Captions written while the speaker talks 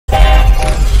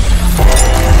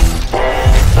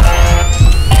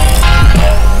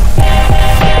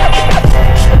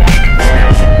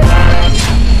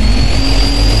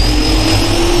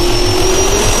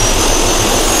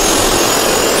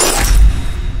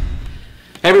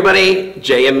Hey everybody,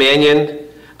 J.M. Manion.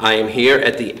 I am here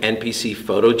at the NPC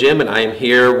Photo Gym and I am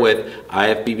here with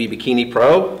IFBB Bikini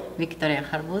Pro.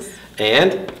 Harbus.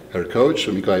 And? Her coach,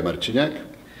 Mikołaj Marciniak.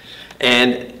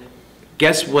 And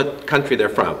guess what country they're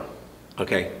from?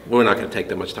 Okay, we're not going to take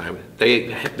that much time.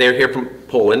 They're here from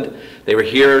Poland. They were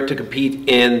here to compete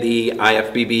in the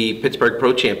IFBB Pittsburgh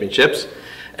Pro Championships.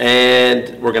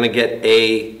 And we're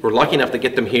lucky enough to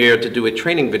get them here to do a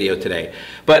training video today.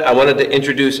 But I wanted to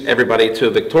introduce everybody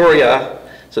to Victoria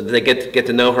so that they get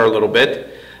to know her a little bit.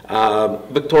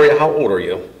 Victoria, how old are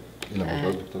you? Ile masz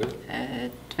lat, Victoria?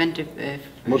 20.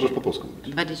 Możesz po polsku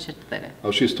mówić. 24.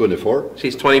 Oh, she's 24?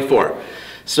 She's 24.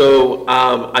 So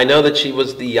I know that she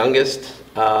was the youngest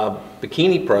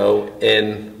bikini pro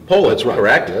in Poland, That's right.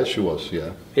 Correct? Yeah, she was,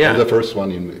 yeah. Yeah. And the first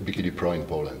one in Bikini Pro in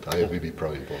Poland, IFBB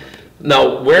Pro in Poland.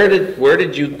 Now, where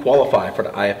did you qualify for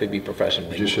the IFBB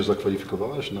professionally? Gdzie się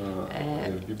zakwalifikowałaś na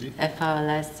IFBB?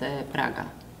 FLS Praga.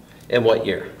 In what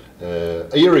year?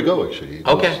 A year ago, actually. It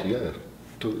Okay. Was, yeah,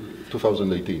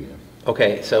 2018, yeah.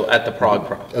 Okay, so at the Prague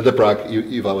Pro. At the Prague,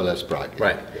 IFLS Prague. Yeah.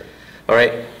 Right. Yeah. All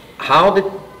right. How did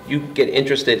you get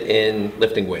interested in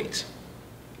lifting weights?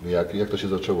 Jak to się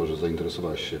zaczęło, że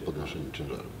zainteresowałaś się podnoszeniem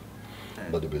ciężarów?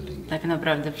 Bodybuilding. Tak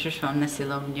naprawdę przyszłam na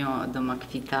siłownię do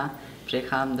Makwita,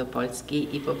 przyjechałam do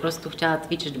Polski i po prostu chciałam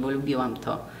ćwiczyć, bo lubiłam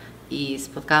to. I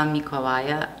spotkałam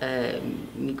Mikołaja,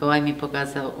 Mikołaj mi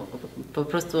pokazał, po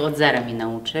prostu od zera mi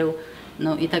nauczył.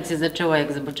 No i tak się zaczęło,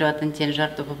 jak zobaczyła ten ciężar,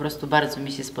 to po prostu bardzo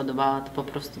mi się spodobało, to po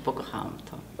prostu pokochałam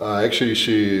to. Actually,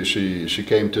 she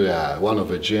came to one of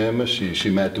the gym,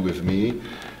 she met with me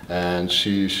and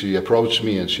she approached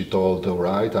me and she told, all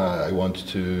right,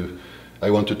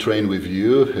 I want to train with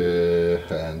you,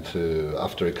 and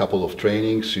after a couple of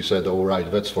trainings, she said, all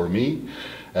right, that's for me,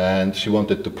 and she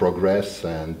wanted to progress,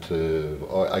 and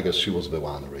I guess she was the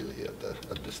one really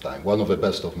at this time, one of the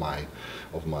best of my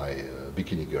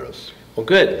bikini girls. Well,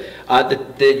 good.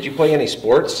 Did you play any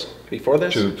sports before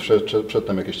this? Czy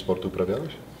przedtem jakieś sporty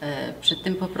uprawiałeś? Przed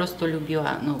tym po prostu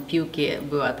lubiła, no piłki,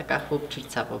 była taka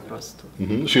chłopczyca po prostu.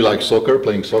 She liked soccer,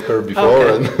 playing soccer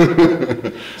before. Okay.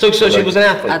 And so she was an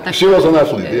athlete? She was an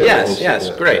athlete, yeah.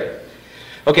 Yes, great.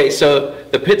 Okay, so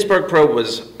the Pittsburgh Pro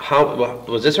was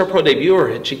this her pro debut or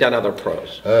had she done other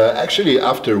pros? Actually,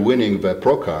 after winning the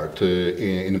pro card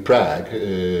in Prague,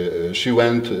 she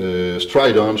went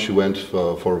straight on. She went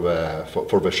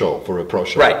for the show, for a pro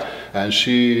show, right? And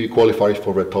she qualified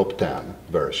for the top 10.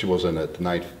 There, she was in at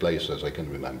 9th place, as I can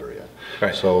remember. Yeah.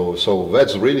 Right. So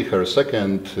that's really her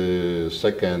second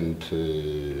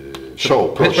show.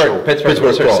 Pittsburgh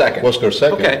was her Pro second. Was her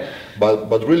second. Okay.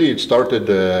 But really, it started.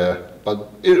 But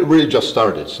it really just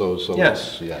started. So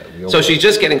yes. Yeah. So she's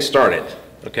just getting started.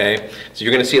 Okay. So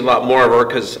you're going to see a lot more of her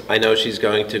because I know she's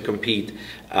going to compete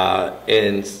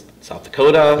in South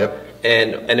Dakota. Yep.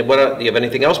 And what? Do you have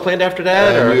anything else planned after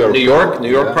that? Or New York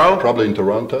yeah, Pro. Probably in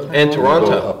Toronto. And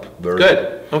Toronto. Go up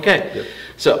Good. Okay. Yep.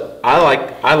 So I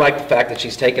like the fact that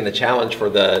she's taken the challenge for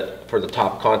the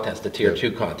top contest, the Tier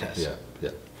 2 contest. Yeah.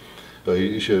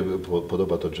 I się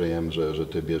podoba to, JM, że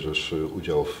ty bierzesz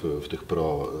udział w tych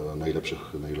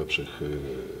najlepszych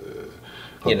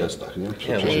kontestach, nie?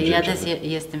 Ja też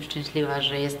jestem szczęśliwa,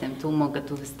 że jestem tu, mogę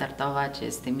tu wystartować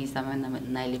z tymi samymi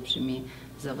najlepszymi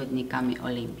zawodnikami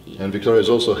Olimpii. And Victoria is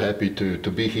also happy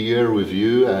to be here with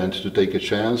you and to take a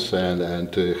chance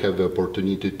and to have the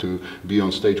opportunity to be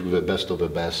on stage with the best of the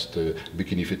best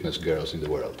bikini fitness girls in the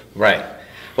world. Right.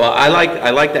 Well,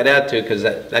 I like that attitude because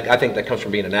I think that comes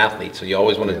from being an athlete. So you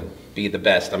always want to be the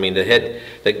best. I mean,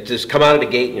 just come out of the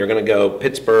gate and you're going to go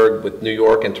Pittsburgh with New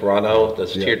York and Toronto,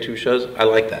 those Tier 2 shows. I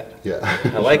like that. Yeah.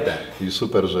 I like that. I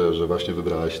super, że właśnie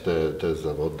wybrałaś te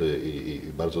zawody i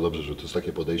bardzo dobrze, że to jest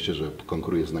takie podejście, że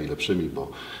konkurujesz z najlepszymi,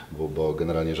 bo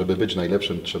generalnie, żeby być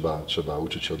najlepszym, trzeba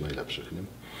uczyć się od najlepszych, nie?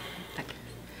 Tak.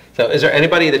 So is there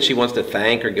anybody that she wants to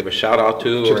thank or give a shout out to?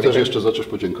 Czy chcesz jeszcze za coś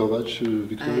podziękować,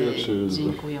 Wiktoria?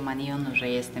 Dziękuję Manionu, że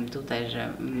jestem tutaj,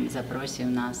 że zaprosił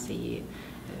nas i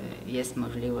jest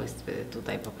możliwość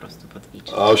tutaj po prostu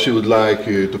poćwiczyć. She would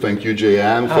like to thank you,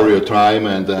 JM, for your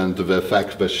time and the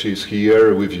fact that she's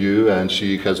here with you and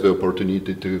she has the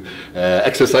opportunity to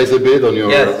exercise a bit on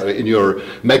in your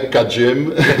Mecca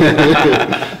gym.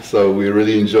 So we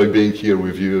really enjoy being here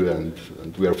with you and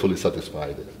we are fully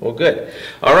satisfied. Well, good.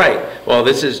 All right. Well,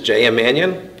 this is J.M.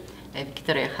 Manion.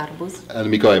 Victoria Harbus. And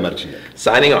Mikołaj Marciniak.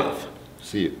 Signing off.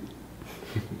 See you.